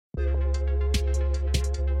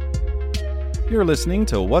You're listening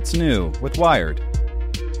to What's New with Wired.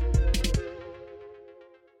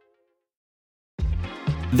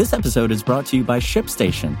 This episode is brought to you by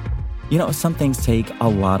ShipStation. You know, some things take a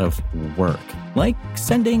lot of work, like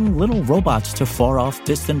sending little robots to far-off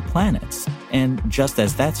distant planets. And just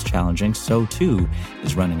as that's challenging, so too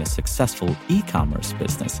is running a successful e-commerce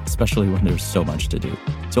business, especially when there's so much to do.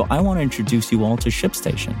 So I want to introduce you all to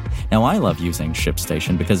ShipStation. Now, I love using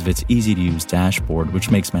ShipStation because of its easy-to-use dashboard,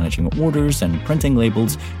 which makes managing orders and printing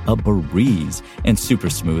labels a breeze and super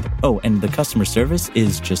smooth. Oh, and the customer service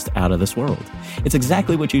is just out of this world. It's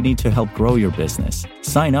exactly what you need to help grow your business.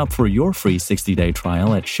 Sign up for your free 60-day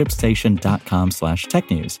trial at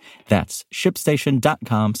shipstation.com/technews. That's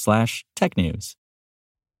shipstation.com/technews.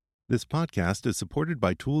 This podcast is supported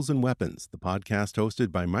by Tools and Weapons, the podcast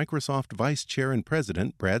hosted by Microsoft Vice Chair and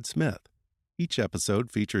President Brad Smith. Each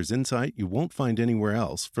episode features insight you won't find anywhere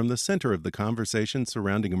else from the center of the conversation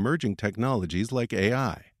surrounding emerging technologies like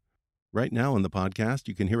AI. Right now on the podcast,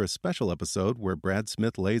 you can hear a special episode where Brad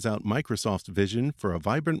Smith lays out Microsoft's vision for a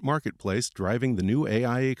vibrant marketplace driving the new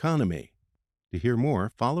AI economy. To hear more,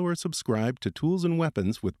 follow or subscribe to Tools and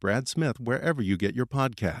Weapons with Brad Smith wherever you get your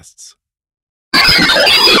podcasts.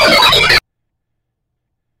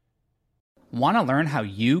 Want to learn how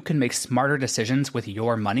you can make smarter decisions with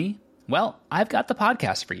your money? Well, I've got the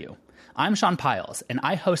podcast for you. I'm Sean Piles, and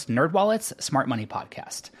I host NerdWallet's Smart Money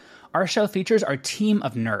Podcast. Our show features our team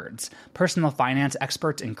of nerds, personal finance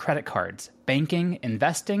experts in credit cards, banking,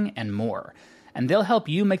 investing, and more. And they'll help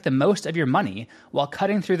you make the most of your money while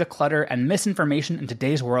cutting through the clutter and misinformation in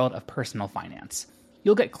today's world of personal finance.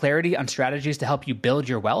 You'll get clarity on strategies to help you build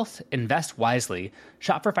your wealth, invest wisely,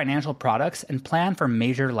 shop for financial products, and plan for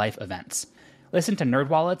major life events. Listen to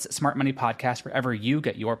NerdWallet's Smart Money Podcast wherever you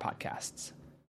get your podcasts.